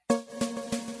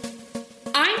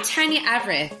I'm Tanya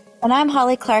Everett. And I'm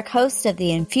Holly Clark, host of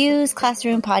the Infuse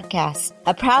Classroom Podcast,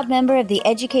 a proud member of the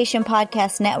Education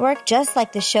Podcast Network, just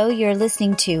like the show you're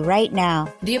listening to right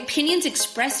now. The opinions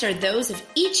expressed are those of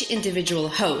each individual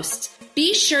host.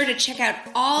 Be sure to check out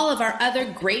all of our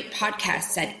other great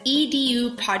podcasts at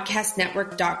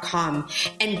edupodcastnetwork.com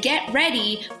and get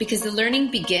ready because the learning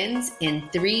begins in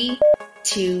 3,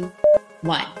 2,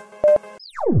 1.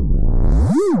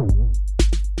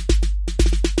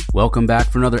 Welcome back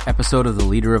for another episode of the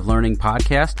Leader of Learning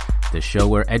podcast, the show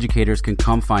where educators can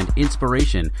come find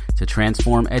inspiration to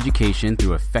transform education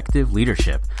through effective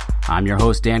leadership. I'm your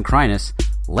host, Dan Kreines.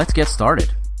 Let's get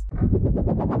started.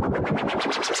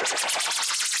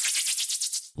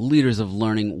 Leaders of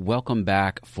Learning, welcome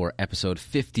back for episode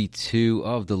 52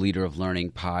 of the Leader of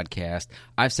Learning podcast.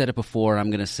 I've said it before, and I'm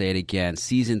going to say it again.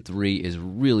 Season 3 is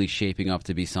really shaping up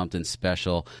to be something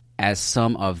special as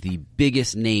some of the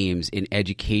biggest names in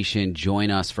education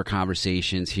join us for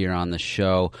conversations here on the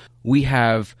show. We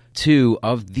have two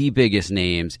of the biggest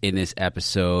names in this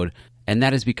episode, and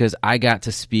that is because I got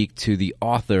to speak to the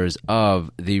authors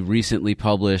of the recently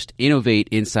published Innovate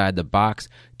Inside the Box,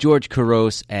 George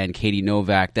Couros and Katie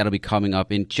Novak. That'll be coming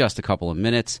up in just a couple of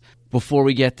minutes. Before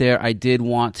we get there, I did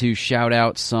want to shout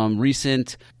out some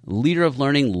recent Leader of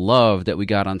Learning love that we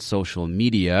got on social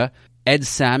media. Ed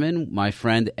Salmon, my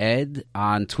friend Ed,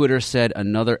 on Twitter said,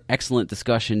 another excellent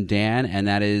discussion, Dan, and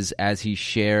that is as he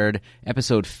shared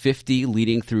episode 50,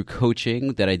 Leading Through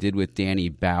Coaching, that I did with Danny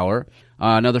Bauer.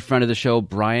 Another friend of the show,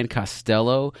 Brian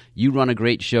Costello, you run a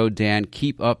great show, Dan.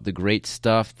 Keep up the great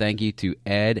stuff. Thank you to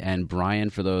Ed and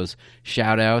Brian for those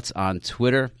shout-outs on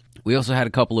Twitter. We also had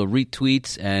a couple of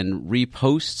retweets and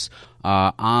reposts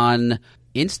on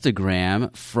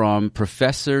Instagram from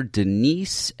Professor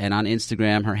Denise, and on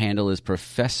Instagram her handle is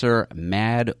Professor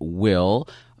Mad Will.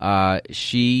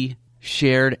 She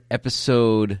shared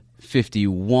episode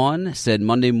 51, said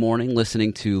Monday morning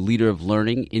listening to Leader of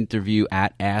Learning interview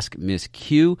at Ask Miss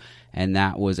Q, and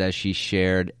that was as she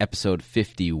shared episode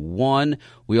 51.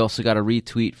 We also got a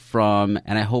retweet from,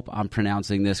 and I hope I'm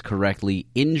pronouncing this correctly,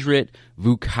 Indrit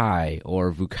Vukai,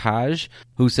 or Vukaj,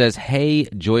 who says, hey,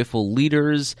 joyful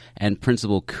leaders and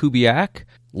Principal Kubiak.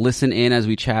 Listen in as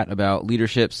we chat about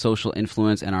leadership, social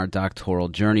influence, and our doctoral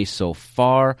journey so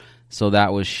far. So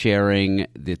that was sharing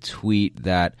the tweet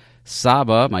that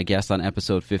Saba, my guest on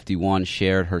episode 51,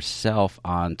 shared herself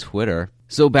on Twitter.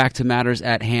 So back to matters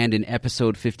at hand in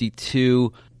episode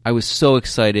 52. I was so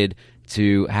excited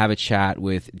to have a chat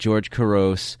with George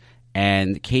Couros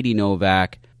and Katie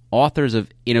Novak, authors of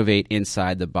Innovate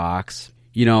Inside the Box.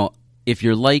 You know, if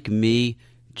you're like me,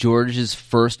 George's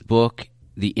first book,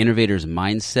 The Innovator's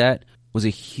Mindset, was a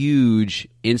huge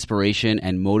inspiration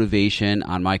and motivation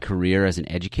on my career as an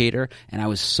educator, and I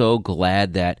was so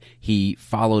glad that he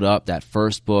followed up that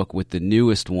first book with the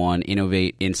newest one,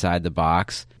 Innovate Inside the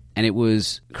Box. And it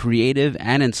was creative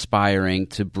and inspiring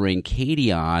to bring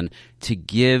Katie on to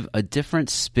give a different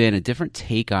spin, a different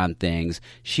take on things.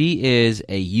 She is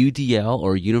a UDL,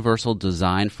 or Universal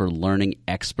Design for Learning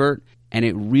expert, and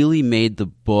it really made the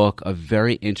book a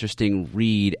very interesting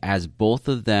read as both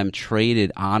of them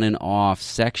traded on and off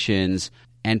sections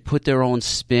and put their own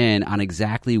spin on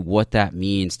exactly what that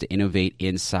means to innovate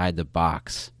inside the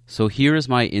box. So here is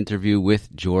my interview with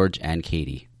George and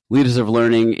Katie. Leaders of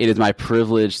Learning, it is my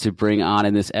privilege to bring on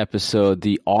in this episode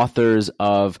the authors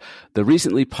of the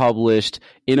recently published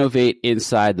Innovate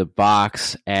Inside the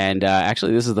Box. And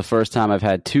actually, this is the first time I've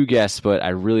had two guests, but I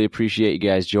really appreciate you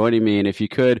guys joining me. And if you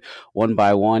could, one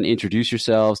by one, introduce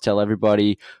yourselves, tell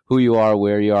everybody who you are,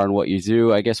 where you are, and what you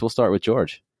do. I guess we'll start with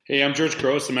George. Hey, I'm George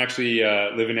Couros. I'm actually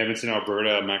live in Edmonton,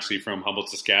 Alberta. I'm actually from Humboldt,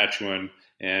 Saskatchewan.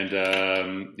 And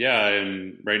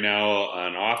I'm right now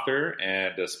an author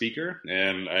and a speaker,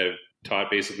 and I've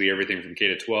taught basically everything from K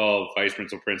to 12, vice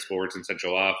principal, works in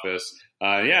central office.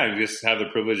 I just have the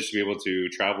privilege to be able to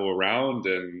travel around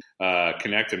and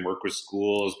connect and work with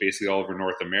schools basically all over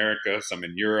North America, some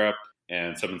in Europe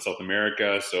and some in South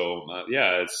America. So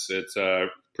it's a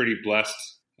pretty blessed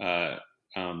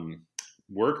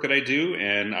work that I do,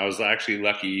 and I was actually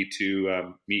lucky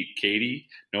to meet Katie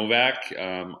Novak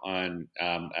at an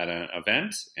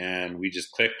event, and we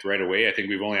just clicked right away. I think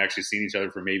we've only actually seen each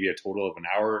other for maybe a total of an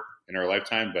hour in our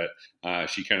lifetime, but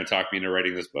she kind of talked me into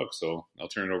writing this book, so I'll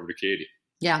turn it over to Katie.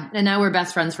 Yeah, and now we're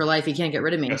best friends for life. You can't get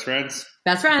rid of me. Best friends?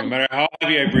 Best friend. No matter how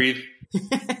heavy I breathe.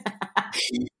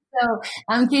 So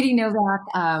I'm Katie Novak.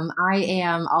 I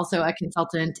am also a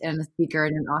consultant and a speaker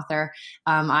and an author.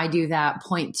 I do that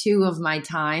 0.2 of my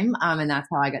time, and that's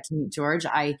how I got to meet George.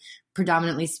 I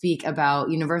predominantly speak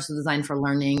about universal design for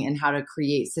learning and how to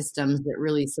create systems that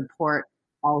really support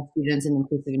all students in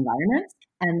inclusive environments.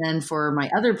 And then for my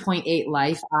other point 8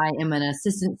 life, I am an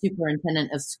assistant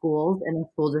superintendent of schools in a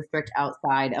school district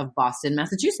outside of Boston,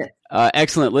 Massachusetts.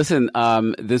 Excellent. Listen,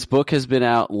 this book has been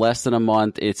out less than a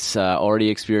month. It's already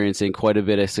experiencing quite a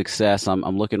bit of success. I'm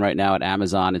looking right now at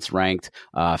Amazon. It's ranked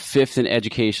 5th in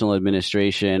educational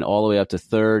administration, all the way up to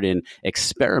 3rd in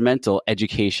experimental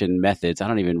education methods. I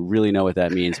don't even really know what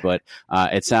that means, but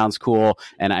it sounds cool.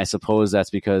 And I suppose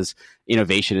that's because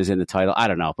innovation is in the title. I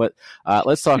don't know. But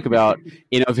let's talk about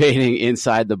innovating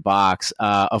inside the box.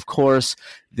 Of course,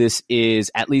 this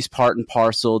is at least part and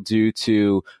parcel due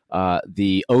to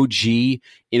the OG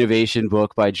innovation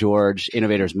book by George,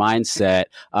 Innovator's Mindset.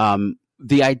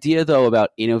 The idea, though,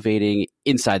 about innovating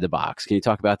inside the box. Can you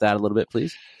talk about that a little bit,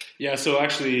 please? Yeah, so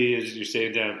actually, as you're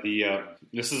saying, Dan,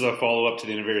 this is a follow-up to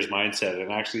the Innovator's Mindset,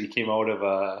 and actually came out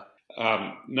of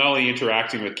not only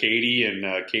interacting with Katie, and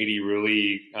Katie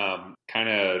really kind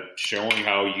of showing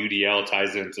how UDL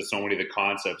ties into so many of the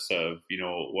concepts of,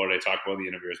 what I talk about in the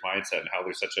Innovator's Mindset and how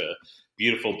there's such a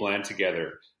beautiful blend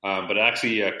together. But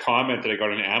actually a comment that I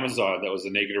got on Amazon that was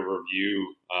a negative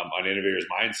review on Innovator's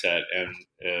Mindset. And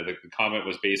the comment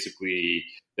was basically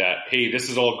that, hey, this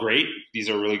is all great. These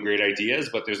are really great ideas,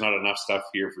 but there's not enough stuff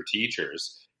here for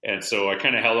teachers. And so I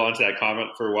kind of held on to that comment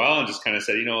for a while and just kind of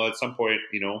said, at some point,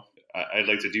 I'd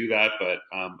like to do that, but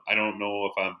I don't know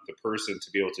if I'm the person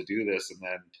to be able to do this. And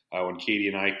then when Katie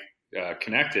and I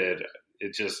connected,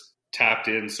 it just tapped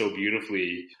in so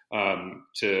beautifully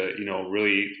to,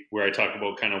 really where I talk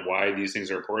about kind of why these things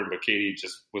are important. But Katie,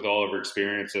 just with all of her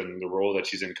experience and the role that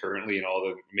she's in currently and all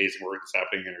the amazing work that's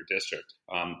happening in her district,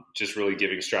 just really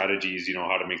giving strategies,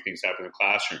 how to make things happen in the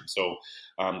classroom. So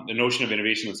the notion of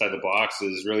innovation inside the box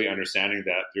is really understanding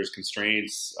that there's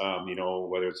constraints,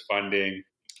 whether it's funding,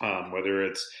 whether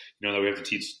it's, that we have to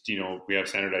teach, we have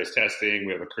standardized testing,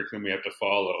 we have a curriculum we have to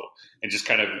follow, and just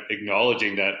kind of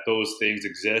acknowledging that those things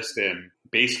exist. And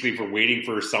basically, if we're waiting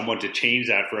for someone to change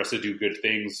that for us to do good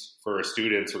things for our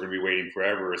students, we're going to be waiting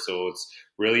forever. So it's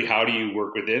really, how do you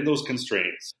work within those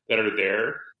constraints that are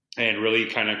there and really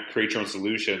kind of create your own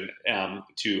solution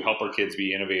to help our kids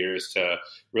be innovators, to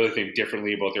really think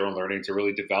differently about their own learning, to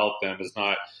really develop them as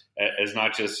not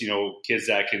just, kids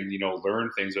that can, learn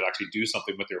things, but actually do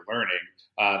something with their learning,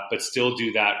 but still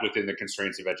do that within the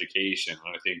constraints of education.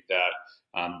 And I think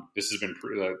that this has been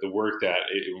the work that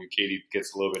when Katie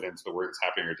gets a little bit into the work that's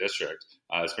happening in her district,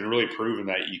 it's been really proven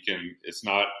that it's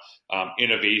not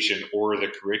innovation or the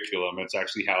curriculum. It's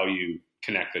actually how you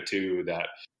connect the two that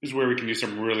is where we can do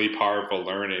some really powerful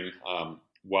learning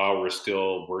while we're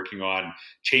still working on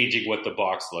changing what the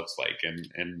box looks like.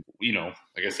 And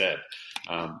like I said,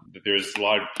 there's a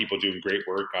lot of people doing great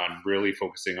work on really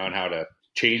focusing on how to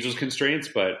change those constraints,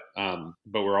 but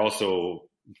we're also,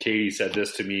 Katie said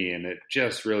this to me and it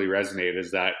just really resonated,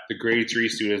 is that the grade 3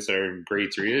 students that are in grade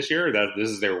 3 this year, that this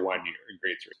is their 1 year in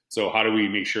grade 3. So how do we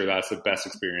make sure that's the best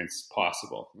experience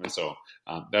possible? And so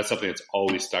that's something that's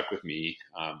always stuck with me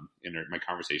in my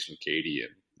conversation with Katie.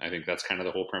 And I think that's kind of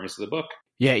the whole premise of the book.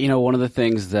 Yeah, one of the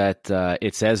things that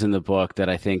it says in the book that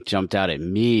I think jumped out at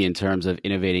me in terms of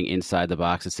innovating inside the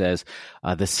box, it says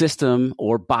the system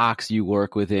or box you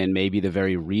work within may be the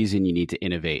very reason you need to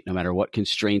innovate. No matter what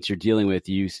constraints you're dealing with,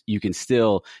 you can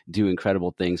still do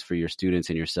incredible things for your students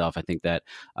and yourself. I think that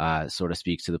sort of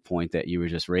speaks to the point that you were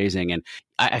just raising. And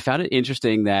I found it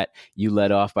interesting that you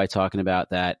led off by talking about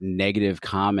that negative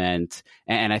comment.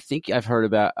 And I think I've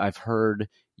heard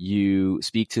you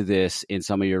speak to this in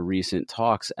some of your recent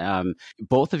talks.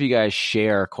 Both of you guys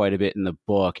share quite a bit in the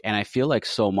book. And I feel like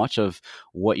so much of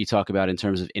what you talk about in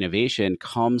terms of innovation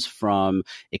comes from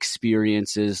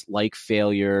experiences like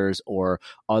failures or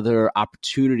other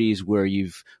opportunities where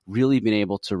you've really been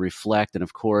able to reflect. And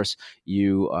of course,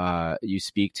 you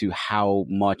speak to how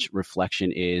much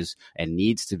reflection is and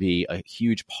needs to be a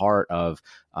huge part of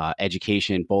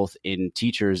education, both in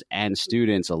teachers and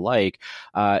students alike.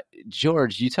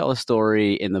 George, you tell a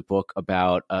story in the book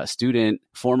about a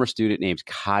former student named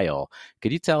Kyle.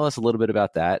 Could you tell us a little bit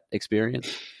about that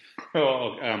experience?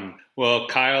 Well,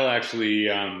 Kyle actually,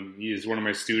 he is one of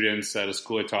my students at a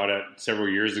school I taught at several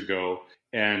years ago.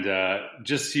 And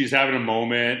he was having a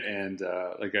moment, and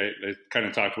like I kind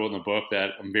of talked about in the book,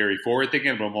 that I'm very forward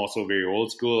thinking, but I'm also very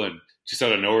old school. And just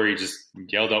out of nowhere, he just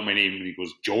yelled out my name, and he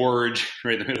goes, George,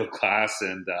 right in the middle of class.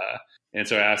 And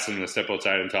so I asked him to step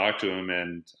outside and talk to him.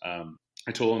 And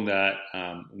I told him that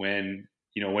when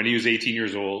he was 18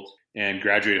 years old and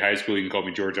graduated high school, he can call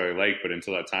me George all you like, but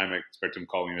until that time, I expect him to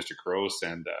call me Mr. Couros.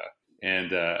 And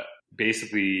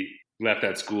basically left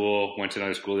that school, went to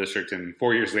another school district, and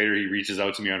 4 years later, he reaches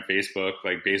out to me on Facebook,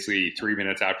 like basically 3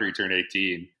 minutes after he turned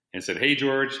 18, and said, "Hey,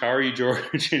 George, how are you,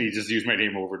 George?" And he just used my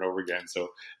name over and over again. So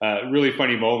really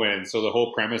funny moment. And so the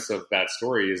whole premise of that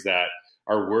story is that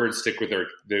our words stick with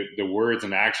the words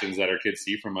and actions that our kids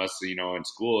see from us, in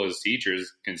school as teachers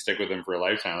can stick with them for a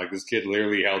lifetime. Like this kid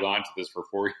literally held on to this for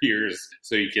 4 years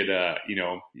so he could,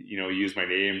 use my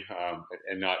name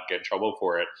and not get in trouble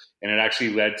for it. And it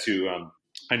actually led to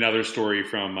another story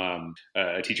from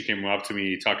a teacher came up to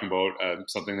me talking about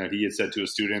something that he had said to a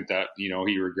student that,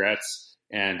 he regrets,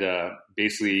 and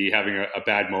basically having a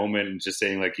bad moment and just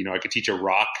saying like, I could teach a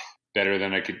rock better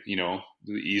than I could,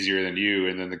 easier than you.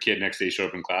 And then the kid next day showed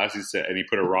up in class, and he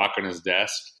put a rock on his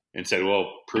desk and said,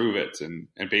 "Well, prove it." And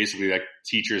basically that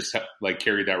teachers like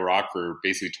carried that rock for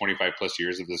basically 25 plus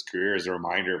years of this career as a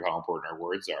reminder of how important our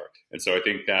words are. And so I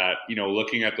think that,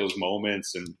 looking at those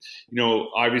moments and,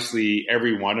 obviously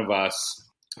every one of us,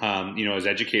 as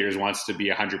educators wants to be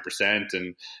 100%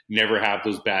 and never have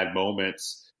those bad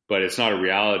moments, but it's not a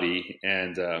reality.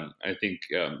 And I think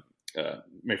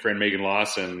my friend Megan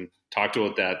Lawson talked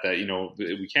about that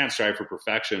we can't strive for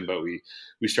perfection, but we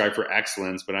strive for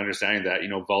excellence, but understanding that,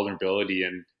 vulnerability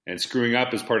and screwing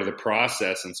up is part of the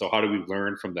process. And so how do we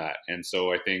learn from that? And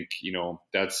so I think,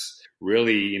 that's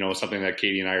really, something that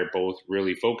Katie and I are both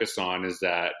really focused on, is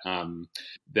that,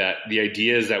 that the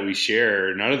ideas that we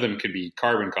share, none of them can be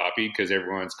carbon copied because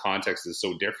everyone's context is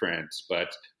so different, but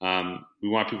we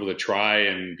want people to try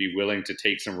and be willing to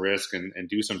take some risk and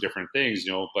do some different things,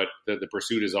 but the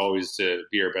pursuit is always to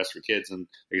be our best for kids. And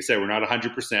like I said, we're not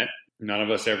 100%, none of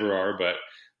us ever are, but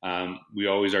we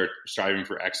always are striving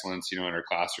for excellence, in our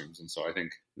classrooms. And so I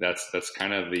think that's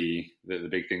kind of the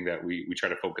big thing that we try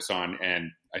to focus on.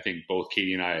 And I think both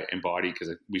Katie and I embody,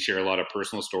 because we share a lot of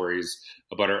personal stories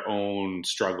about our own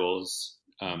struggles,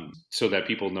 so that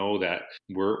people know that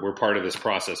we're part of this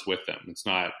process with them. It's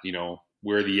not,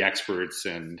 we're the experts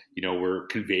and, we're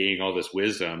conveying all this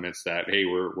wisdom. It's that, hey,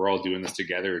 we're all doing this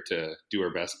together to do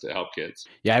our best to help kids.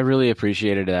 Yeah, I really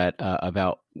appreciated that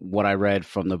about what I read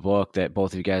from the book, that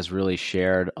both of you guys really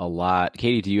shared a lot.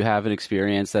 Katie, do you have an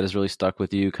experience that has really stuck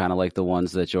with you, kind of like the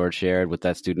ones that George shared with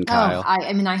that student, Kyle?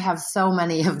 I have so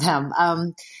many of them.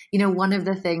 One of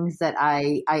the things that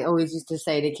I always used to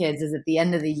say to kids is at the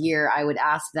end of the year, I would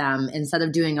ask them, instead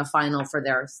of doing a final for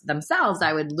themselves,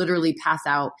 I would literally pass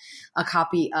out a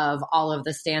copy of all of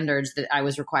the standards that I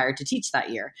was required to teach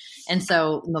that year. And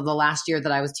so the last year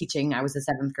that I was teaching, I was a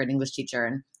 7th grade English teacher.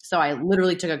 And so I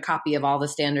literally took a copy of all the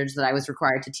standards that I was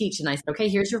required to teach. And I said, okay,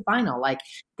 here's your final,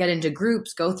 get into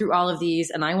groups, go through all of these.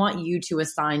 And I want you to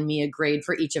assign me a grade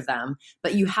for each of them,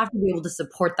 but you have to be able to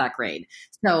support that grade.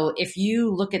 So if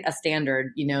you look at a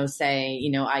standard, say,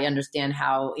 I understand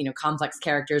how, complex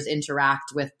characters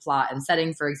interact with plot and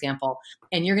setting, for example,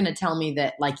 and you're going to tell me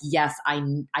that yes,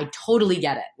 I totally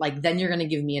get it. Then you're going to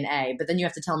give me an A, but then you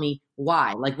have to tell me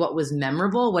why, what was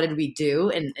memorable? What did we do?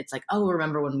 And it's oh,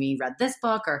 remember when we read this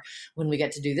book or when we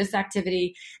get to do this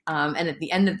activity. And at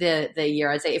the end of the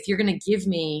year, I'd say, if you're going to give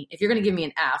me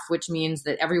an F, which means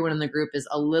that everyone in the group is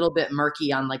a little bit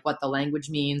murky on what the language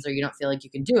means, or you don't feel like you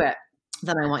can do it,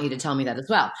 then I want you to tell me that as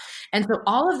well. And so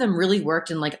all of them really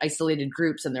worked in isolated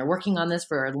groups, and they're working on this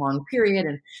for a long period.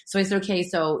 And so I said, okay,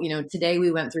 so, today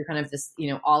we went through kind of this,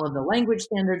 all of the language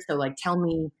standards. So tell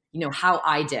me, how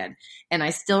I did. And I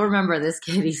still remember this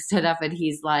kid, he stood up and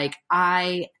he's like,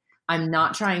 I'm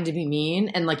not trying to be mean.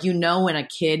 And when a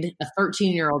kid, a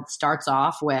 13-year-old starts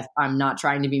off with, I'm not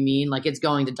trying to be mean, it's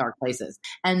going to dark places.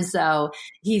 And so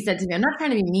he said to me, I'm not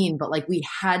trying to be mean, but we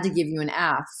had to give you an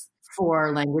F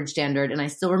for language standard. And I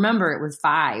still remember it was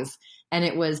 5. And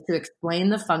it was to explain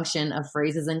the function of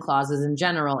phrases and clauses in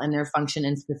general and their function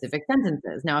in specific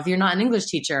sentences. Now, if you're not an English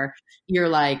teacher,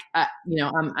 you're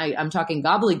I'm talking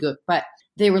gobbledygook, but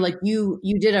they were you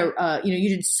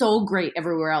did so great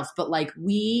everywhere else, but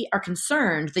we are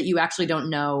concerned that you actually don't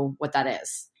know what that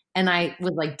is. And I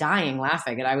was dying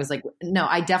laughing. And I was no,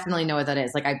 I definitely know what that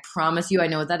is. I promise you, I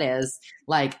know what that is.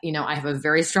 I have a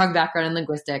very strong background in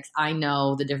linguistics. I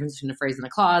know the difference between a phrase and a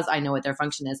clause. I know what their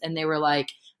function is. And they were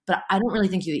but I don't really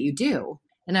think that you do.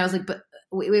 And I was but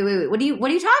wait, what are you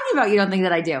talking about? You don't think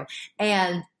that I do?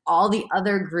 And all the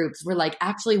other groups were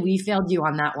actually, we failed you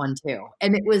on that one too.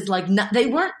 And it was they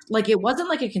weren't it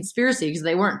wasn't a conspiracy because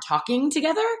they weren't talking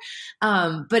together.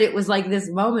 But it was this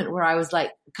moment where I was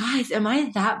guys, am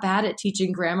I that bad at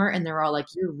teaching grammar? And they're all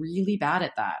you're really bad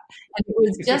at that. And it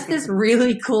was just this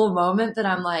really cool moment that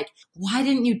I'm why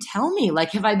didn't you tell me?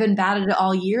 Have I been bad at it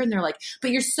all year? And they're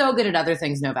but you're so good at other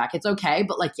things, Novak. It's okay.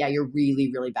 But yeah, you're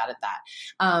really, really bad at that.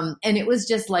 And it was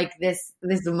just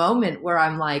this moment where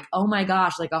I'm oh my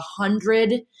gosh, a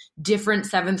 100 different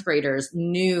seventh graders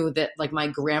knew that like my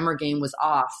grammar game was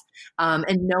off.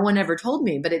 And no one ever told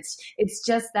me, but it's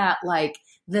just that like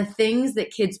the things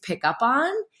that kids pick up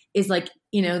on is like,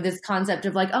 this concept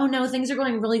of like, oh no, things are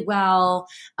going really well.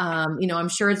 I'm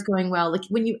sure it's going well. Like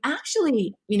when you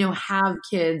actually, have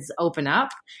kids open up,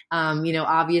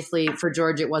 obviously for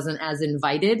George, it wasn't as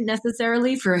invited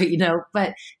necessarily for,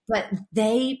 but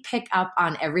they pick up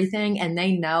on everything, and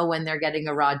they know when they're getting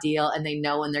a raw deal, and they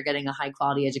know when they're getting a high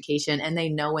quality education, and they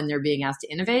know when they're being asked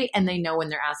to innovate, and they know when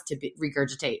they're asked to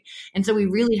regurgitate. And so we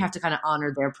really have to kind of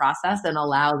honor their process and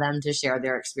allow them to share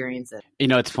their experiences.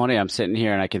 It's funny. I'm sitting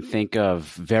here and I can think of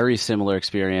very similar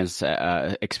experiences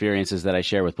that I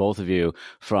share with both of you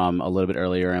from a little bit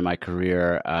earlier in my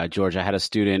career. George, I had a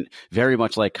student very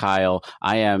much like Kyle.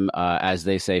 I am, as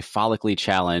they say, follically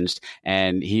challenged,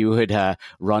 and he would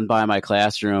run by my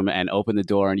classroom and open the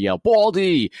door and yell,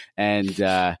 "Baldy!" And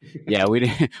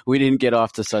we didn't get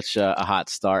off to such a hot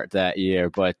start that year,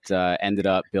 but ended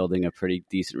up building a pretty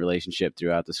decent relationship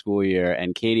throughout the school year.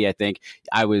 And Katie, I think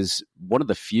I was one of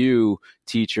the few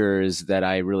teachers that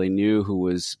I really knew who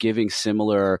was giving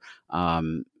similar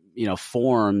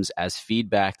forms as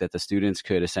feedback that the students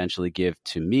could essentially give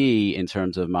to me in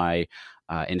terms of my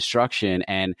instruction.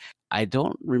 And I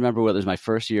don't remember whether it was my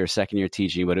first year or second year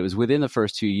teaching, but it was within the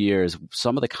first 2 years,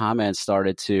 some of the comments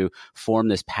started to form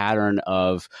this pattern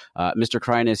of, Mr.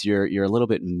 Kreiness, you're a little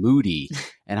bit moody.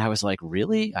 And I was like,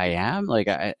 really? I am? Like,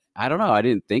 I don't know. I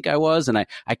didn't think I was. And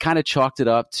I kind of chalked it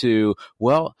up to,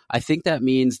 well, I think that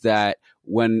means that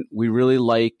when we really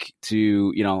like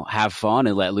to, have fun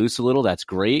and let loose a little, that's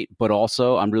great. But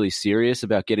also I'm really serious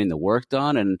about getting the work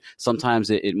done. And sometimes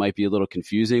it might be a little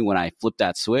confusing when I flip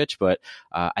that switch, but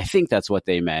I think that's what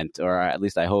they meant, or at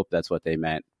least I hope that's what they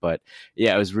meant. But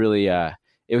yeah, it was really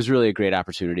a great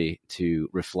opportunity to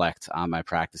reflect on my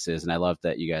practices. And I love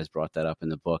that you guys brought that up in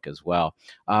the book as well.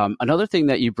 Another thing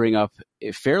that you bring up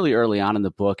fairly early on in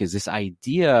the book is this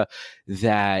idea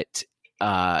that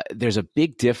there's a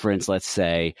big difference, let's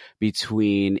say,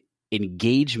 between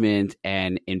engagement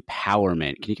and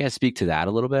empowerment. Can you guys speak to that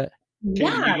a little bit?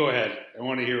 Yeah. You go ahead. I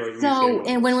want to hear what you say. So,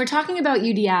 and when we're talking about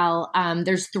UDL,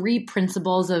 there's 3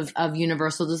 principles of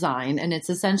universal design, and it's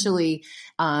essentially,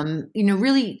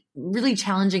 really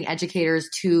challenging educators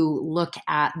to look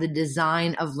at the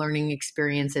design of learning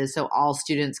experiences so all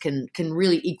students can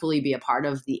really equally be a part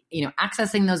of the,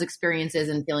 accessing those experiences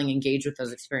and feeling engaged with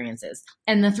those experiences.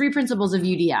 And the 3 principles of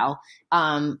UDL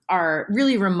are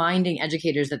really reminding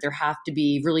educators that there have to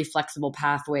be really flexible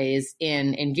pathways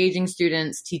in engaging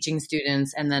students, teaching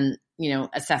students, and then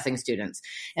assessing students.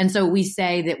 And so we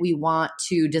say that we want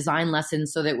to design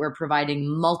lessons so that we're providing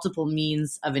multiple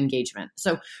means of engagement.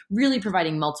 So really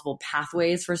providing multiple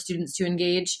pathways for students to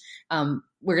engage.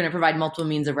 We're going to provide multiple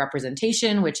means of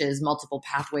representation, which is multiple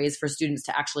pathways for students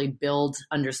to actually build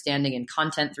understanding and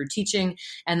content through teaching,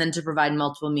 and then to provide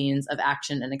multiple means of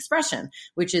action and expression,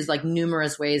 which is like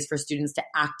numerous ways for students to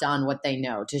act on what they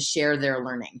know, to share their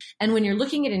learning. And when you're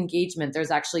looking at engagement,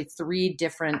 there's actually 3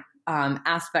 different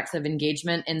aspects of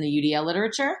engagement in the UDL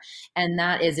literature. And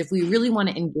that is, if we really want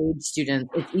to engage students,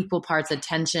 it's equal parts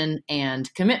attention and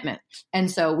commitment.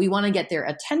 And so we want to get their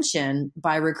attention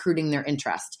by recruiting their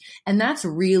interest. And that's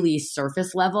really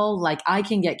surface level. Like I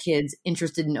can get kids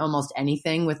interested in almost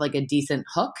anything with like a decent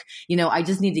hook. I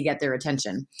just need to get their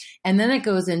attention. And then it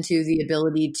goes into the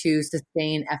ability to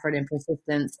sustain effort and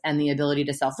persistence and the ability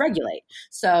to self-regulate.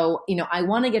 So, I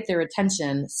want to get their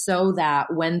attention so that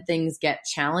when things get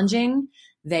challenging,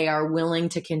 they are willing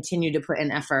to continue to put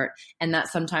in effort. And that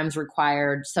sometimes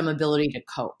required some ability to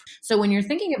cope. So when you're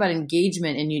thinking about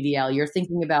engagement in UDL, you're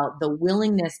thinking about the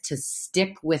willingness to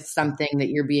stick with something that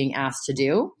you're being asked to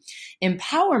do.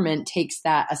 Empowerment takes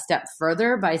that a step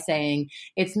further by saying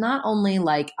it's not only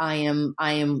like I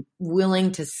am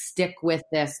willing to stick with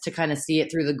this to kind of see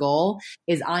it through the goal,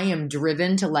 is I am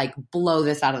driven to like blow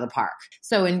this out of the park.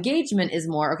 So engagement is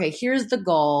more, okay, here's the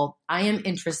goal. I am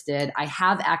interested. I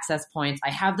have access points.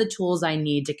 I have the tools I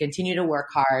need to continue to work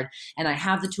hard, and I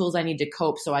have the tools I need to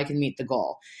cope so I can meet the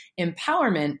goal.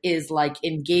 Empowerment is like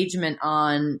engagement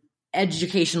on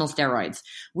educational steroids,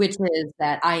 which is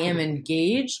that I am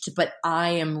engaged, but I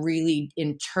am really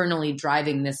internally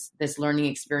driving this learning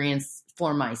experience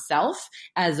for myself,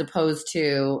 as opposed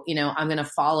to, I'm going to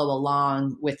follow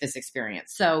along with this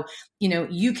experience. So,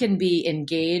 you can be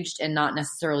engaged and not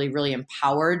necessarily really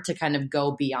empowered to kind of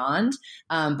go beyond,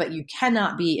 but you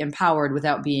cannot be empowered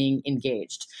without being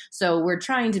engaged. So we're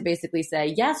trying to basically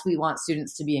say, yes, we want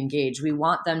students to be engaged. We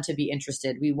want them to be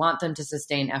interested. We want them to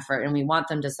sustain effort, and we want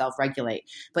them to self-regulate.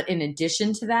 But in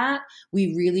addition to that,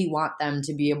 we really want them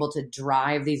to be able to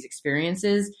drive these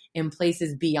experiences in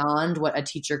places beyond what a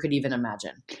teacher could even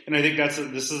imagine. And I think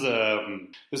this is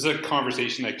a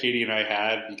conversation that Katie and I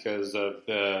had because of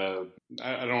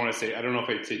I don't know if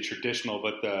I'd say traditional,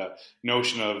 but the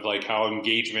notion of like how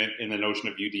engagement in the notion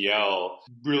of UDL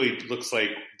really looks like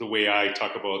the way I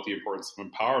talk about the importance of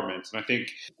empowerment. And I think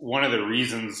one of the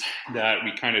reasons that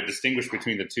we kind of distinguish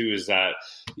between the two is that,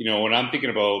 when I'm thinking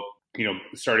about,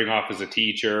 starting off as a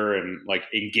teacher and like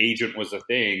engagement was a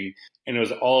thing, and it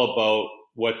was all about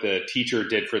what the teacher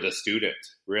did for the student,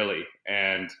 really.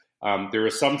 And there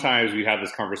was sometimes we have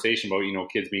this conversation about,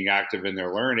 kids being active in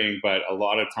their learning, but a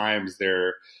lot of times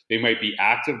they might be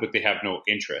active, but they have no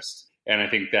interest. And I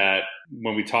think that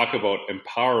when we talk about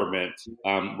empowerment,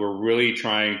 we're really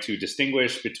trying to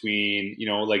distinguish between,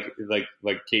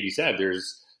 like Katie said,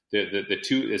 there's the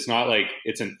two. It's not like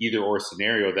it's an either or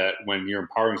scenario that when you're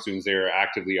empowering students, they are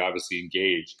actively, obviously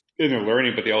engaged in their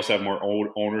learning, but they also have more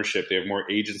ownership. They have more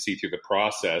agency through the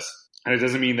process. And it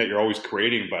doesn't mean that you're always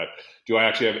creating, but do I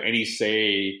actually have any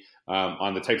say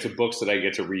on the types of books that I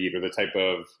get to read, or the type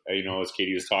of, as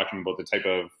Katie was talking about, the type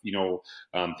of,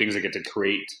 things I get to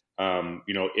create,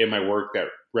 in my work that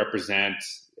represent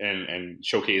and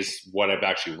showcase what I've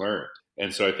actually learned.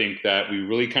 And so I think that we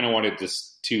really kind of wanted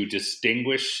to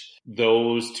distinguish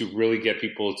those, to really get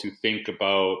people to think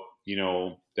about,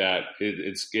 that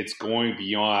it's going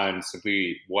beyond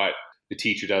simply what the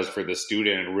teacher does for the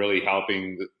student, and really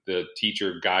helping the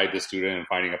teacher guide the student and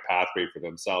finding a pathway for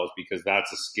themselves, because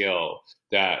that's a skill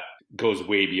that goes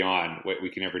way beyond what we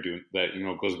can ever do, that,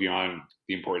 goes beyond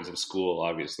the importance of school.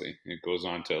 Obviously, it goes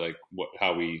on to like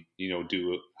how we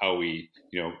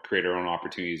create our own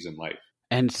opportunities in life.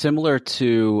 And similar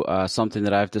to something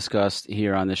that I've discussed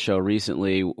here on the show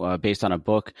recently, based on a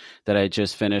book that I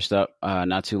just finished up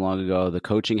not too long ago, The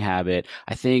Coaching Habit,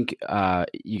 I think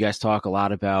you guys talk a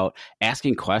lot about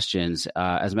asking questions.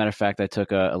 As a matter of fact, I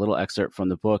took a little excerpt from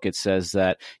the book. It says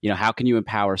that, how can you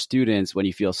empower students when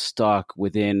you feel stuck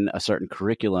within a certain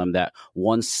curriculum? That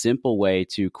one simple way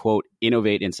to, quote,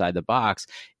 innovate inside the box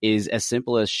is as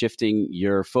simple as shifting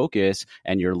your focus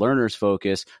and your learner's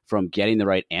focus from getting the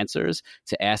right answers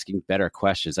to asking better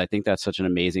questions. I think that's such an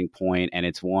amazing point, and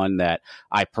it's one that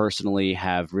I personally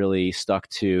have really stuck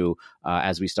to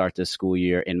as we start this school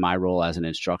year in my role as an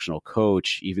instructional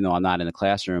coach. Even though I'm not in the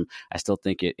classroom, I still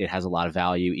think it has a lot of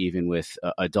value even with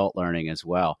adult learning as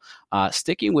well.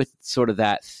 Sticking with sort of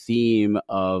that theme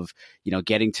of,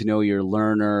 getting to know your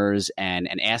learners and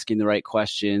asking the right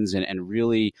questions and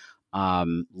really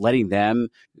letting them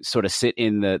sort of sit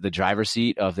in the driver's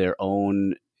seat of their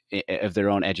own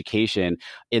education.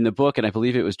 In the book, and I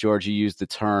believe it was George, you used the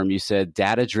term, you said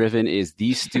data-driven is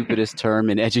the stupidest term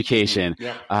in education.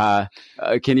 Yeah.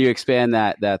 Can you expand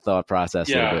that thought process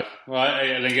a little bit? Well,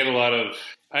 I get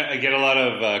a lot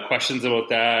of questions about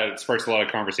that. It sparks a lot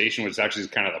of conversation, which actually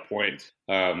is kind of the point,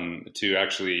 to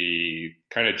actually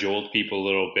kind of jolt people a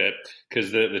little bit,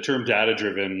 because the term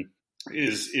data-driven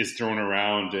is thrown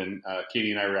around, and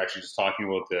Katie and I were actually just talking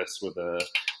about this with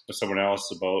someone else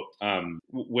about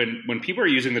when people are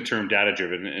using the term data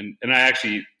driven, and I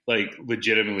actually, like,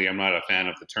 legitimately, I'm not a fan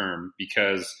of the term,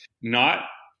 not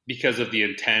because of the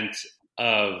intent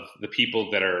of the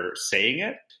people that are saying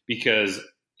it, because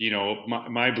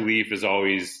my belief is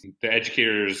always the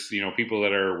educators, people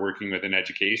that are working within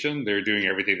education, they're doing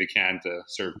everything they can to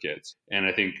serve kids. And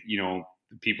I think,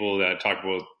 people that talk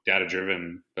about data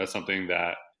driven, that's something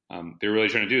that they're really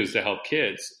trying to do, is to help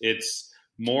kids. It's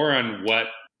more on what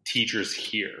teachers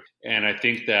hear. And I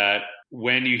think that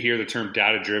when you hear the term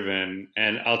data driven,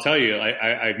 and I'll tell you,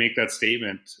 I make that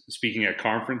statement speaking at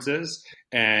conferences.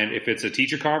 And if it's a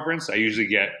teacher conference, I usually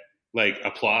get like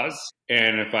applause.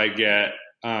 And if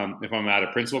I'm at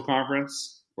a principal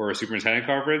conference or a superintendent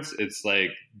conference, it's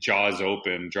like jaws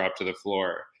open, drop to the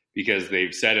floor, because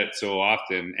they've said it so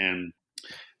often. And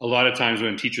a lot of times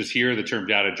when teachers hear the term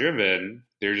data driven,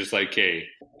 they're just like, hey,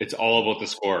 it's all about the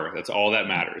score. That's all that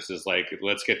matters, is like,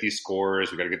 let's get these scores.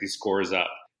 We got to get these scores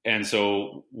up. And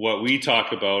so what we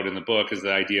talk about in the book is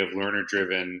the idea of learner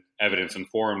driven, evidence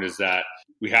informed, is that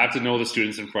we have to know the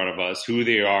students in front of us, who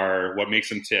they are, what makes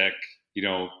them tick,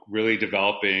 really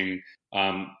developing,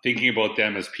 thinking about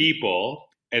them as people.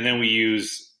 And then we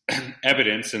use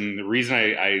evidence. And the reason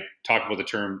I talk about the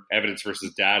term evidence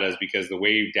versus data is because the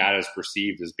way data is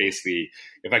perceived is basically,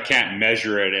 if I can't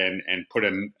measure it and put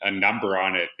a number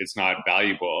on it, it's not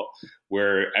valuable.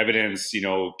 Where evidence,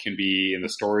 can be in the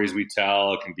stories we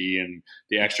tell, it can be in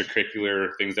the extracurricular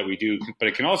things that we do, but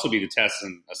it can also be the tests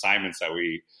and assignments that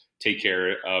we take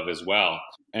care of as well.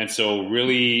 And so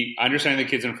really understanding the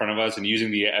kids in front of us and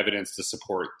using the evidence to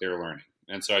support their learning.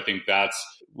 And so I think that's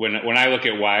when I look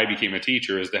at why I became a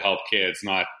teacher, is to help kids,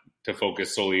 not to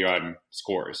focus solely on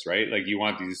scores, right? Like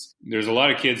there's a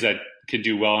lot of kids that can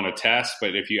do well on a test,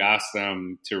 but if you ask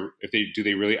them do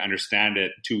they really understand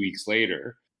it 2 weeks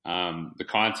later, the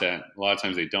content, a lot of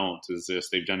times they don't. Is this,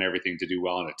 they've done everything to do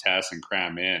well on a test and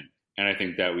cram in. And I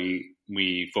think that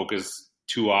we focus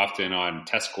too often on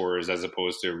test scores as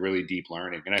opposed to really deep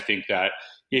learning. And I think that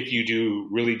if you do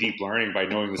really deep learning by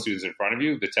knowing the students in front of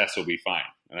you, the test will be fine.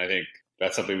 And I think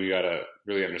that's something we got to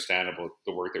really understand about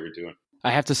the work that we're doing.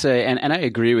 I have to say, and I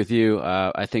agree with you.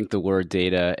 I think the word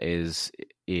data is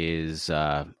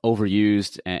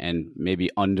overused and maybe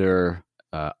understood.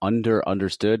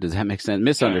 Does that make sense?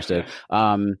 Misunderstood.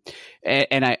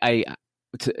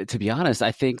 To be honest,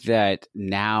 I think that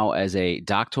now as a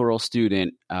doctoral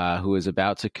student who is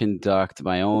about to conduct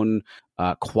my own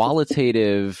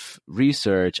qualitative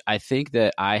research, I think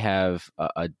that I have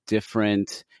a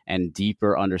different and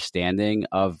deeper understanding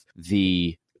of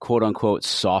the quote unquote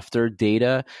softer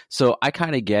data. So I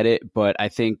kind of get it, but I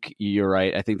think you're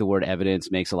right. I think the word evidence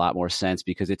makes a lot more sense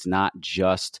because it's not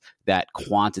just that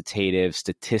quantitative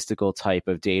statistical type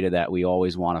of data that we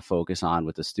always want to focus on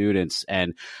with the students.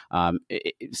 And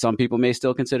some people may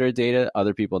still consider it data,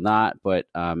 other people not. But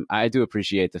I do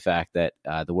appreciate the fact that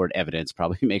the word evidence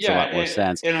probably makes a lot more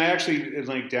sense. And I actually,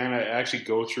 like Dan, I actually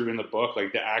go through in the book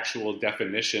like the actual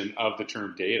definition of the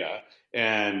term data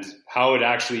and how it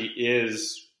actually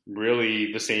is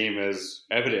really the same as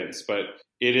evidence, but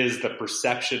it is the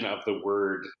perception of the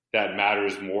word that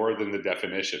matters more than the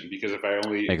definition. Because if I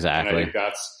only exactly, and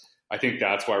I think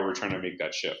that's why we're trying to make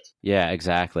that shift. Yeah,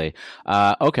 exactly.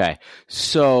 Okay,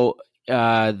 so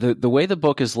the way the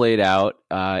book is laid out,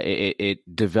 it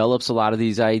develops a lot of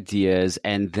these ideas,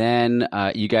 and then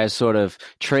you guys sort of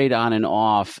trade on and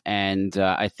off, and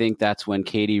I think that's when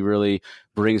Katie really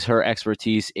brings her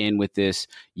expertise in with this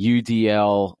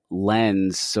UDL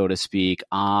lens, so to speak,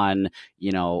 on,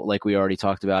 like we already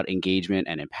talked about, engagement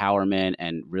and empowerment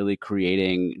and really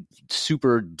creating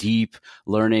super deep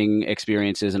learning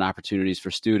experiences and opportunities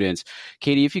for students.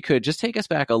 Katie, if you could just take us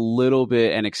back a little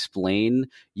bit and explain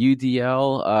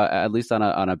UDL, at least on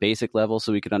a basic level,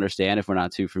 so we could understand if we're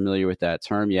not too familiar with that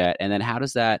term yet. And then how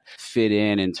does that fit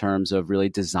in terms of really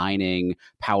designing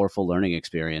powerful learning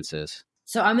experiences?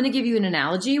 So I'm going to give you an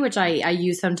analogy, which I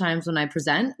use sometimes when I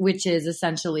present, which is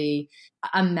essentially,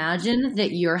 imagine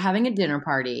that you're having a dinner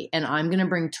party and I'm going to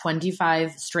bring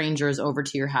 25 strangers over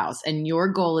to your house. And your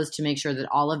goal is to make sure that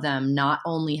all of them not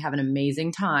only have an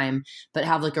amazing time, but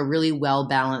have like a really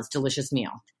well-balanced, delicious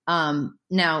meal.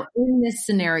 Now, in this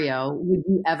scenario, would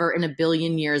you ever in a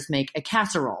billion years make a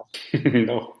casserole?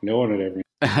 No one would ever.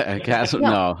 A casserole?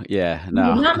 No. Yeah, no.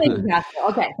 You would not make a casserole.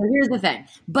 Okay, so here's the thing.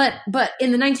 But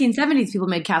in the 1970s, people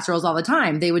made casseroles all the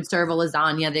time. They would serve a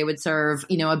lasagna. They would serve,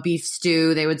 a beef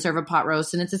stew. They would serve a pot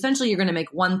roast. And it's essentially you're going to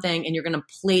make one thing and you're going to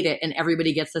plate it and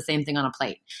everybody gets the same thing on a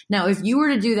plate. Now, if you were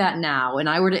to do that now and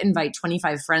I were to invite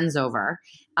 25 friends over,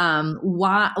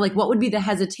 what would be the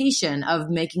hesitation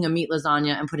of making a meat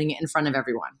lasagna and putting it in front of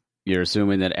everyone? You're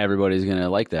assuming that everybody's going to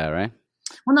like that, right?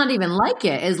 Well, not even like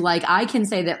it is like, I can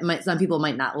say that some people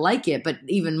might not like it, but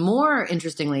even more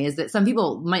interestingly is that some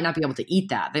people might not be able to eat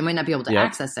that. They might not be able to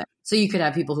access it. So you could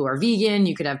have people who are vegan.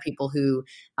 You could have people who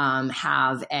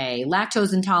have a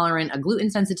lactose intolerant, a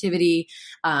gluten sensitivity.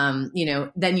 Then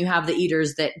you have the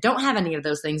eaters that don't have any of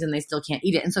those things and they still can't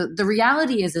eat it. And so the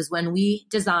reality is when we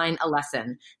design a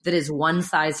lesson that is one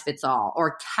size fits all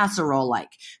or casserole-like,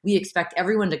 we expect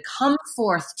everyone to come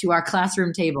forth to our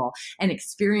classroom table and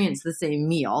experience the same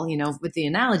meal, with the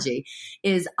analogy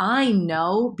is I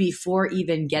know before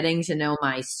even getting to know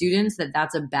my students that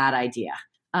that's a bad idea.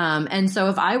 And so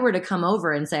if I were to come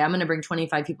over and say, I'm going to bring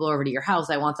 25 people over to your house,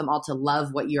 I want them all to love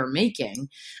what you're making.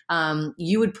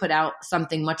 You would put out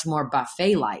something much more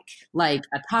buffet-like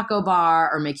a taco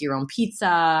bar or make your own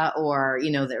pizza or,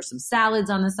 there's some salads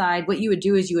on the side. What you would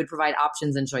do is you would provide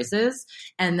options and choices,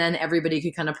 and then everybody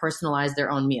could kind of personalize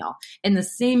their own meal. And the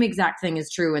same exact thing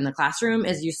is true in the classroom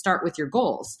as you start with your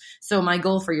goals. So my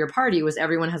goal for your party was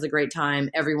everyone has a great time.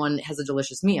 Everyone has a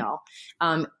delicious meal.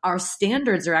 Our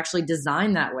standards are actually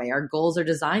designed that way. Our goals are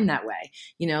designed that way,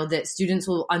 that students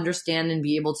will understand and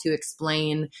be able to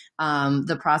explain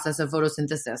the process of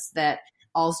photosynthesis, that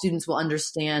all students will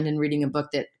understand in reading a book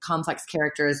that complex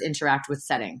characters interact with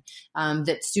setting,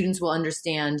 that students will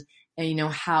understand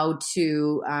how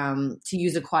to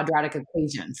use a quadratic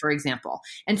equation, for example.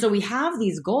 And so we have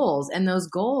these goals, and those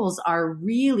goals are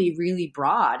really, really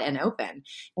broad and open.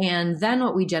 And then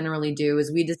what we generally do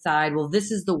is we decide, well,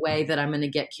 this is the way that I'm going to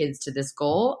get kids to this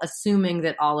goal, assuming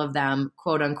that all of them,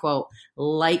 quote unquote,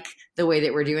 like the way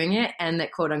that we're doing it, and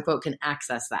that quote unquote can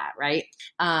access that, right?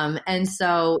 And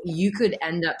so you could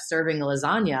end up serving a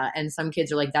lasagna, and some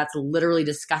kids are like, that's literally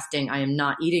disgusting, I am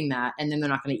not eating that. And then they're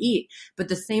not going to eat. But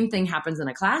the same thing happens in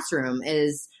a classroom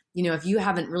is, if you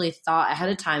haven't really thought ahead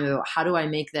of time about how do I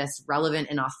make this relevant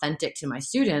and authentic to my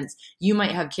students, you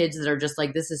might have kids that are just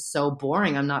like, this is so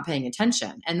boring, I'm not paying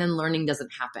attention. And then learning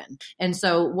doesn't happen. And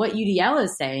so what UDL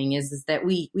is saying is that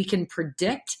we can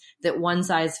predict that one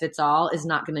size fits all is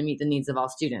not going to meet the needs of all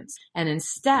students. And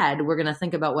instead, we're going to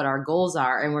think about what our goals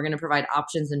are, and we're going to provide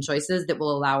options and choices that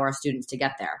will allow our students to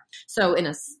get there. So in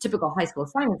a typical high school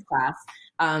science class,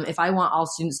 if I want all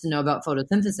students to know about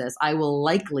photosynthesis, I will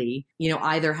likely,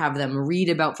 either have them read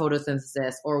about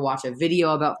photosynthesis or watch a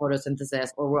video about photosynthesis,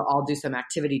 or we'll all do some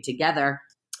activity together.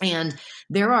 And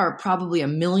there are probably a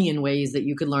million ways that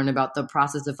you could learn about the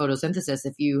process of photosynthesis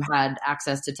if you had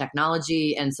access to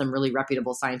technology and some really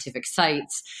reputable scientific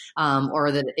sites,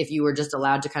 or that if you were just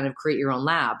allowed to kind of create your own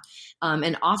lab.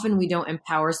 And often we don't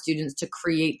empower students to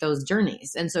create those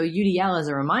journeys. And so UDL is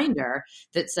a reminder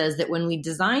that says that when we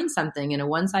design something in a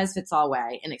one-size-fits-all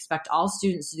way and expect all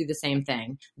students to do the same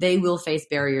thing, they will face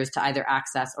barriers to either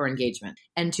access or engagement.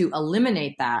 And to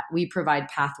eliminate that, we provide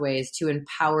pathways to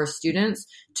empower students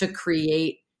to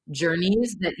create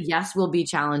journeys that, yes, will be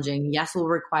challenging, yes, will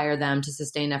require them to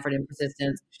sustain effort and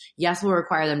persistence, yes, will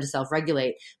require them to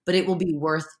self-regulate, but it will be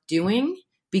worth doing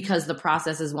because the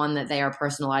process is one that they are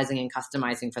personalizing and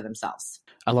customizing for themselves.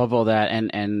 I love all that.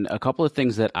 And a couple of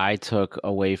things that I took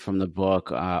away from the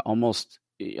book, I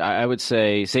would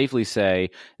safely say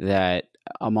that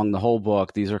among the whole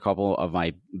book, these are a couple of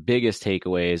my biggest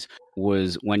takeaways,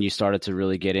 was when you started to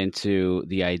really get into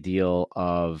the ideal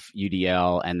of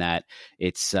UDL, and that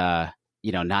it's,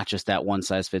 not just that one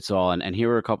size fits all. And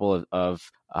here are a couple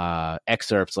of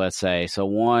excerpts, let's say. So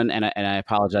one, and I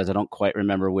apologize, I don't quite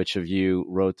remember which of you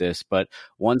wrote this, but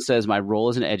one says, my role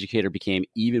as an educator became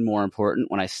even more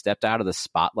important when I stepped out of the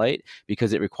spotlight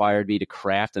because it required me to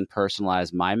craft and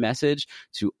personalize my message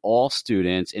to all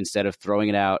students instead of throwing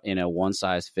it out in a one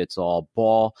size fits all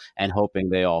ball and hoping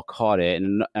they all caught it.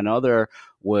 And another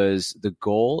was, the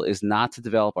goal is not to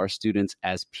develop our students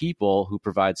as people who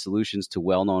provide solutions to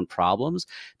well-known problems.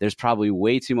 There's probably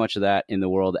way too much of that in the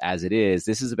world as it is.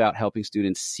 This is about helping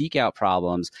students seek out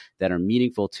problems that are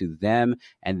meaningful to them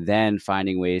and then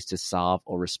finding ways to solve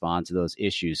or respond to those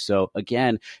issues. So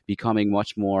again, becoming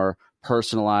much more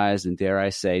personalized and, dare I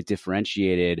say,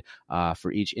 differentiated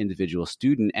for each individual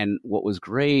student. And what was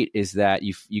great is that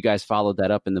you guys followed that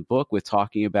up in the book with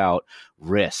talking about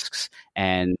risks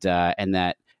and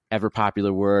that ever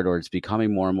popular word, or it's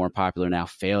becoming more and more popular now,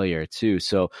 failure too.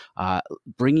 So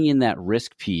bringing in that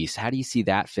risk piece, how do you see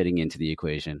that fitting into the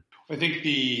equation? I think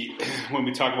when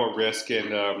we talk about risk,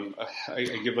 and I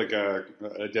give like a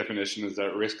definition, is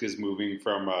that risk is moving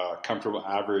from a comfortable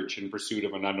average in pursuit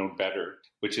of an unknown better,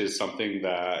 which is something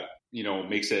that,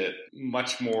 makes it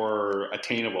much more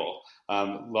attainable. A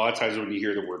lot of times when you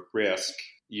hear the word risk,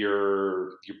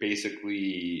 you're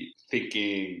basically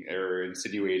thinking or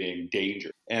insinuating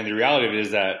danger. And the reality of it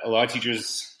is that a lot of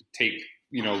teachers take,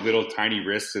 little tiny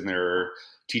risks in their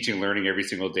teaching and learning every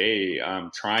single day,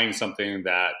 trying something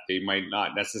that they might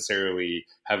not necessarily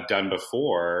have done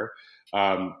before,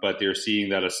 but they're seeing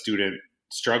that a student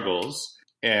struggles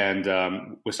and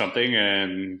with something,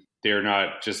 and they're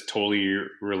not just totally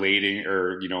relating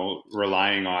or,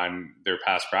 relying on their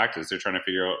past practice. They're trying to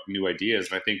figure out new ideas.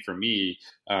 And I think for me,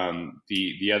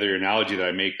 the other analogy that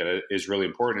I make that is really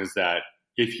important is that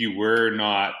if you were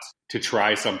not to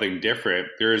try something different,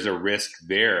 there is a risk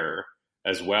there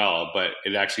as well, but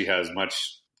it actually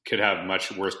could have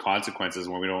much worse consequences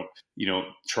when we don't,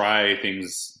 try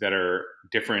things that are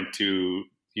different to,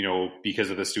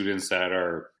 because of the students that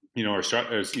are, some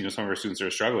of our students are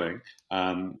struggling.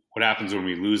 What happens when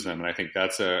we lose them? And I think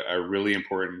that's a really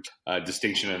important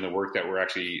distinction in the work that we're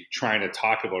actually trying to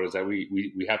talk about, is that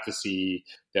we have to see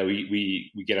that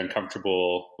we get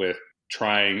uncomfortable with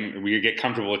trying, we get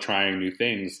comfortable with trying new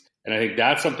things. And I think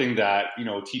that's something that,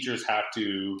 teachers have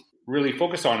to really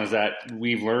focus on, is that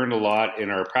we've learned a lot in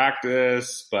our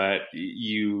practice, but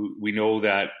we know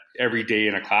that every day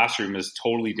in a classroom is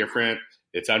totally different.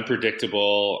 It's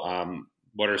unpredictable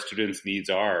what our students' needs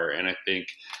are. And I think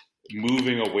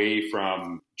moving away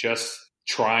from just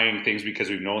trying things because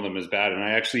we've known them as bad. And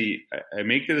I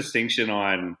make the distinction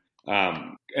on,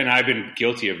 and I've been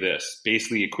guilty of this,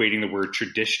 basically equating the word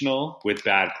traditional with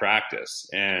bad practice.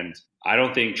 And I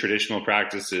don't think traditional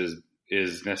practice is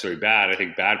necessarily bad. I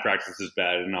think bad practice is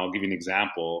bad. And I'll give you an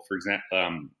example. For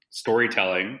example,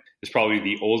 storytelling is probably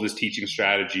the oldest teaching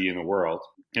strategy in the world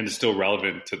and is still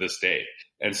relevant to this day.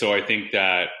 And so I think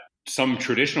that some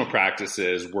traditional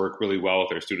practices work really well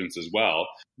with our students as well,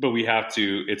 but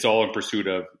it's all in pursuit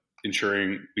of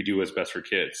ensuring we do what's best for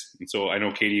kids. And so I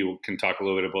know Katie can talk a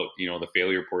little bit about, the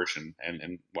failure portion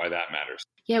and why that matters.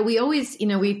 Yeah, we always,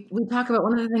 we talk about,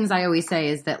 one of the things I always say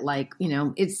is that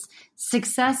it's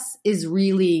success is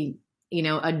really,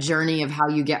 a journey of how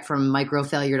you get from micro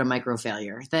failure to micro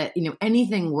failure. That,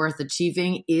 anything worth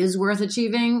achieving is worth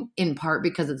achieving, in part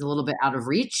because it's a little bit out of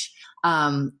reach.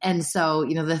 And so,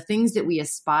 the things that we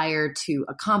aspire to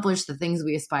accomplish, the things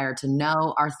we aspire to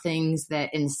know are things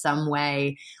that in some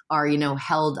way are,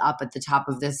 held up at the top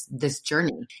of this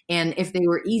journey. And if they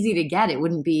were easy to get, it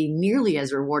wouldn't be nearly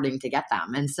as rewarding to get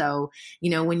them. And so,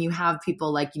 when you have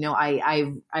people like,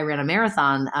 I ran a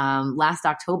marathon, last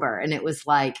October, and it was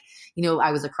like,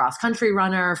 I was a cross country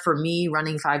runner. For me,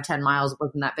 running 5-10 miles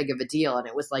wasn't that big of a deal. And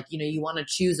it was like, you want to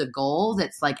choose a goal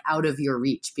that's like out of your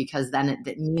reach, because then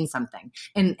it means something.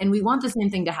 And we want the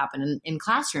same thing to happen in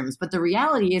classrooms. But the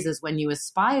reality is when you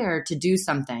aspire to do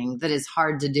something that is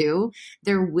hard to do,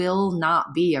 there will not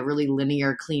be a really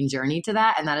linear, clean journey to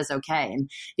that. And that is okay.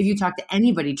 And if you talk to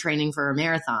anybody training for a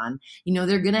marathon,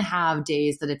 they're going to have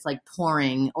days that it's like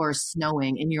pouring or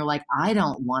snowing and you're like, I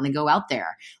don't want to go out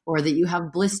there, or that you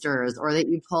have blisters, or that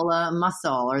you pull a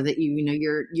muscle, or that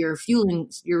your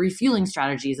refueling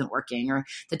strategy isn't working, or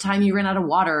the time you ran out of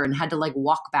water and had to like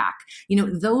walk back.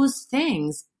 Those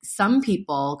things, some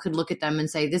people could look at them and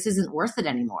say, this isn't worth it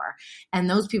anymore. And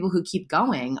those people who keep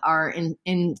going are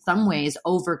in some ways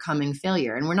overcoming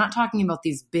failure. And we're not talking about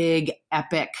these big,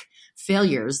 epic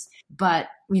failures, but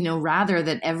rather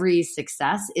that every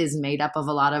success is made up of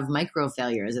a lot of micro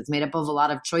failures. It's made up of a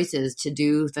lot of choices to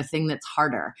do the thing that's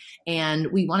harder. And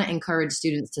we want to encourage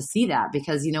students to see that,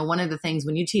 because, one of the things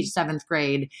when you teach seventh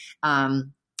grade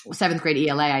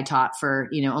ELA I taught for,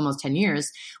 almost 10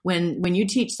 years. When you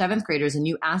teach seventh graders and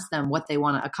you ask them what they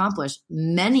want to accomplish,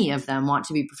 many of them want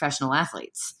to be professional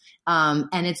athletes.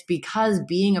 And it's because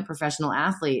being a professional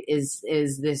athlete is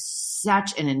this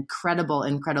such an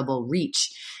incredible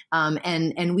reach.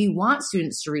 And we want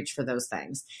students to reach for those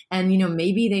things. And,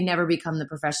 maybe they never become the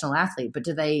professional athlete, but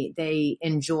do they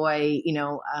enjoy,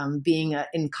 being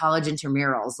in college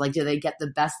intramurals? Like, do they get the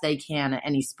best they can at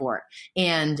any sport?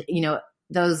 And,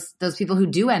 those people who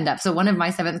do end up. So one of my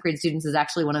seventh grade students is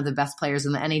actually one of the best players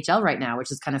in the NHL right now, which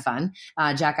is kind of fun,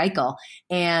 Jack Eichel.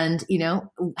 And,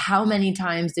 how many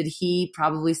times did he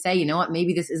probably say, you know what,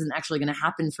 maybe this isn't actually going to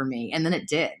happen for me. And then it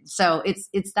did. So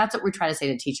that's what we're trying to say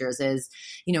to teachers is,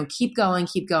 keep going.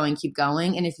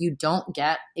 And if you don't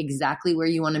get exactly where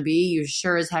you want to be, you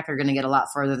sure as heck are going to get a lot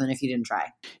further than if you didn't try.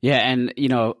 Yeah. And,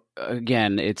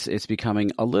 again, it's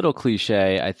becoming a little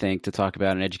cliche, I think, to talk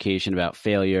about in education about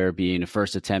failure being a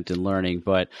first attempt in learning,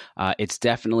 but it's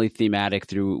definitely thematic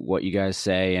through what you guys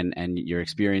say and your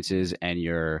experiences and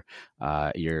your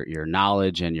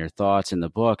knowledge and your thoughts in the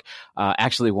book.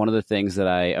 Actually, one of the things that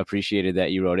I appreciated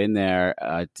that you wrote in there,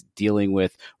 dealing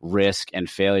with risk and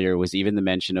failure, was even the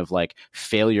mention of like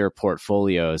failure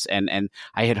portfolios. And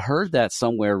I had heard that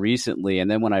somewhere recently. And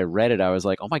then when I read it, I was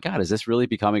like, oh my God, is this really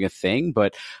becoming a thing?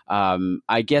 But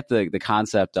I get the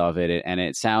concept of it, and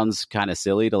it sounds kind of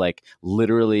silly to like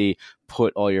literally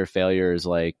put all your failures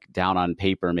like down on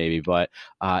paper maybe, but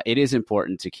it is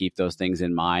important to keep those things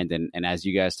in mind. And as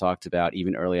you guys talked about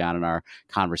even early on in our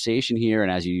conversation here,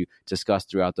 and as you discussed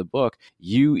throughout the book,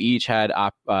 you each had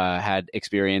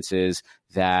experiences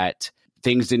that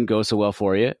things didn't go so well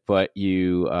for you, but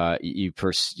you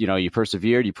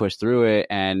persevered, you pushed through it,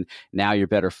 and now you're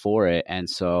better for it. And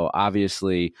so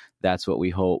obviously that's what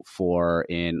we hope for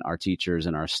in our teachers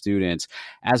and our students.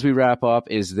 As we wrap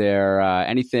up, is there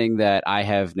anything that I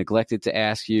have neglected to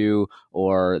ask you,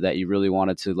 or that you really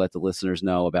wanted to let the listeners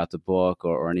know about the book,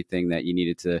 or anything that you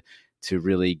needed to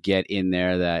really get in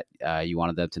there that you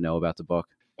wanted them to know about the book?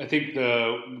 I think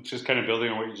just kind of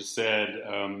building on what you just said,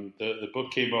 the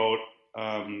book came out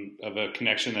of a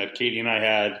connection that Katie and I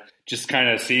had, just kind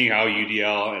of seeing how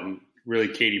UDL, and really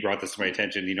Katie brought this to my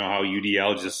attention, how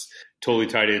UDL just totally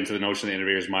tied into the notion of the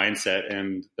innovator's mindset.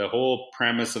 And the whole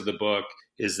premise of the book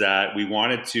is that we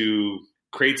wanted to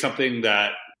create something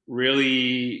that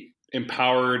really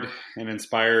empowered and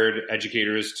inspired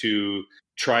educators to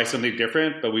try something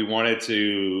different, but we wanted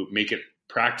to make it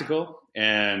practical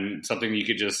and something you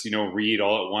could just, read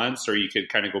all at once, or you could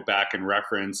kind of go back and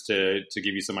reference to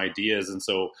give you some ideas. And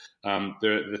so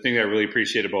the thing that I really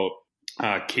appreciate about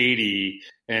Katie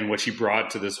and what she brought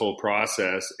to this whole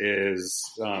process is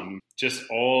just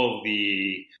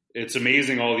it's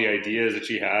amazing all the ideas that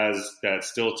she has that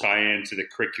still tie into the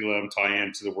curriculum, tie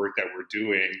into the work that we're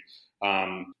doing.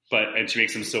 And she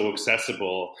makes them so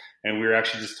accessible. And we were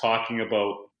actually just talking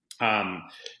about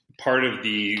part of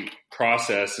the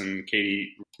process, and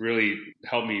Katie really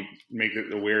helped me make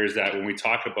it aware, is that when we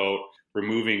talk about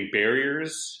removing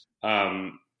barriers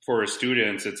for our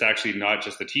students, it's actually not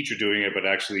just the teacher doing it, but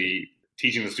actually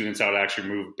teaching the students how to actually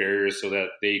remove barriers so that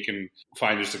they can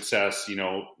find their success,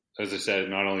 as I said,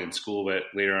 not only in school, but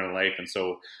later on in life. And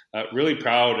so really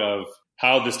proud of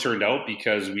how this turned out,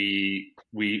 because we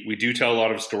do tell a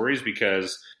lot of stories,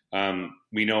 because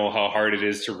we know how hard it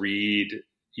is to read,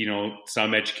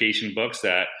 some education books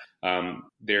that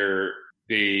they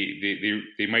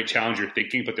might challenge your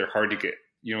thinking, but they're hard to get,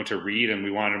 to read. And we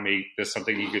want to make this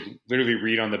something you could literally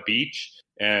read on the beach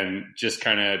and just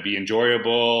kind of be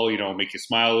enjoyable, make you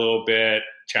smile a little bit,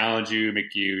 challenge you,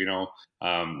 make you,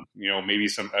 maybe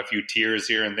a few tears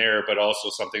here and there, but also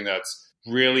something that's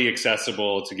really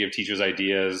accessible to give teachers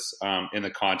ideas in the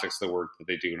context of the work that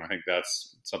they do. And I think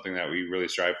that's something that we really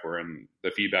strive for, and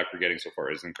the feedback we're getting so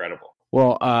far is incredible.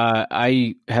 Well,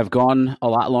 I have gone a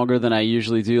lot longer than I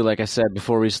usually do. Like I said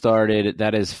before we started,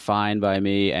 that is fine by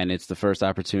me, and it's the first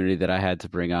opportunity that I had to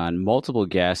bring on multiple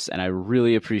guests, and I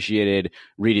really appreciated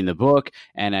reading the book,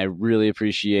 and I really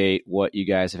appreciate what you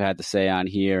guys have had to say on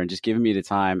here and just giving me the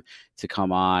time to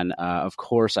come on. Of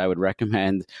course, I would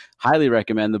highly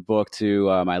recommend the book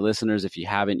to my listeners. If you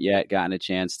haven't yet gotten a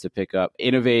chance to pick up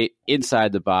Innovate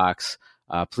Inside the Box,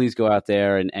 please go out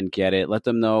there and get it. Let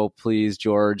them know, please,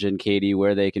 George and Katie,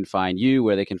 where they can find you,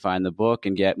 where they can find the book,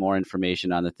 and get more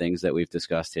information on the things that we've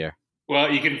discussed here.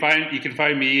 Well, you can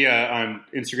find me on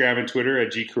Instagram and Twitter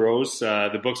at Couros.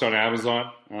 The book's on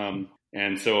Amazon,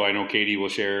 and so I know Katie will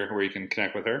share where you can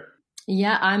connect with her.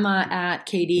 Yeah, I'm at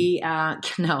Katie. I'm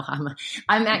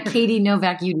at Katie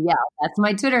Novak UDL. That's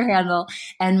my Twitter handle,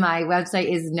 and my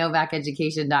website is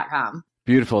novakeducation.com.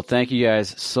 Beautiful. Thank you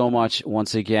guys so much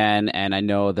once again. And I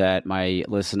know that my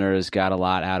listeners got a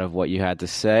lot out of what you had to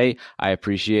say. I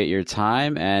appreciate your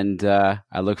time, and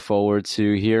I look forward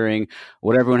to hearing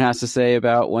what everyone has to say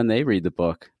about when they read the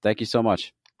book. Thank you so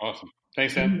much. Awesome.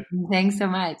 Thanks, Sam. Thanks so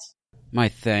much. My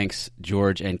thanks,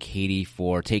 George and Katie,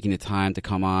 for taking the time to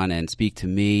come on and speak to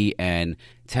me and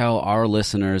tell our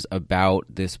listeners about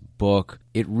this book.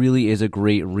 It really is a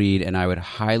great read, and I would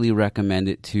highly recommend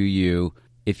it to you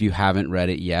if you haven't read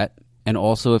it yet. And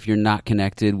also, if you're not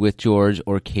connected with George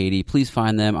or Katie, please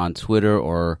find them on Twitter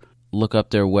or look up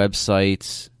their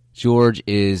websites. George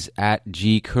is at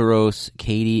Couros.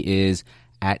 Katie is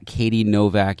at Katie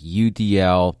Novak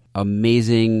UDL.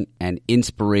 Amazing and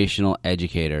inspirational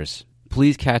educators.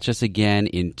 Please catch us again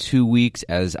in 2 weeks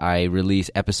as I release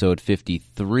episode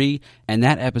 53, and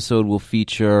that episode will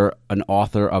feature an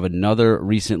author of another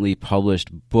recently published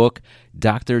book,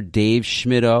 Dr. Dave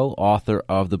Schmittou, author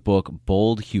of the book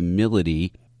Bold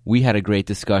Humility. We had a great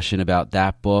discussion about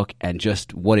that book and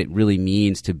just what it really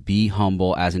means to be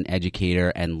humble as an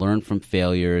educator and learn from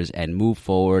failures and move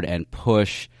forward and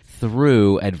push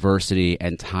through adversity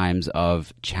and times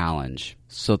of challenge.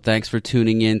 So thanks for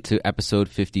tuning in to episode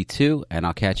 52, and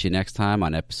I'll catch you next time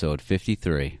on episode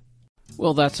 53.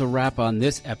 Well, that's a wrap on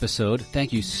this episode.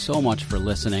 Thank you so much for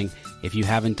listening. If you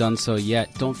haven't done so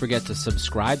yet, don't forget to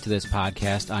subscribe to this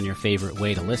podcast on your favorite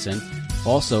way to listen.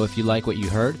 Also, if you like what you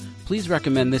heard, please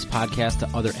recommend this podcast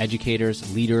to other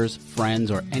educators, leaders,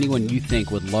 friends, or anyone you think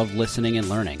would love listening and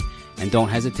learning. And don't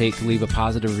hesitate to leave a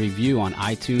positive review on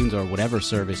iTunes or whatever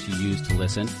service you use to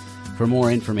listen. For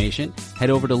more information, head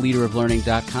over to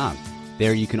leaderoflearning.com.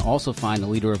 There you can also find the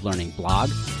Leader of Learning blog,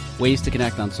 ways to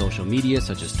connect on social media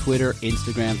such as Twitter,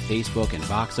 Instagram, Facebook, and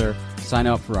Voxer, sign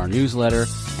up for our newsletter,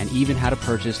 and even how to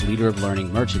purchase Leader of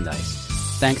Learning merchandise.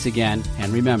 Thanks again,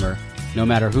 and remember, no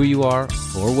matter who you are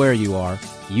or where you are,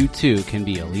 you too can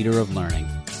be a leader of learning.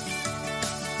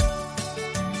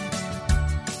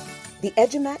 The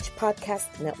EduMatch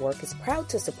Podcast Network is proud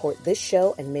to support this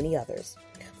show and many others.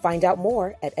 Find out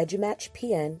more at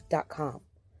edumatchpn.com.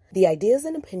 The ideas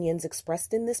and opinions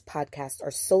expressed in this podcast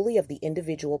are solely of the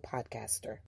individual podcaster.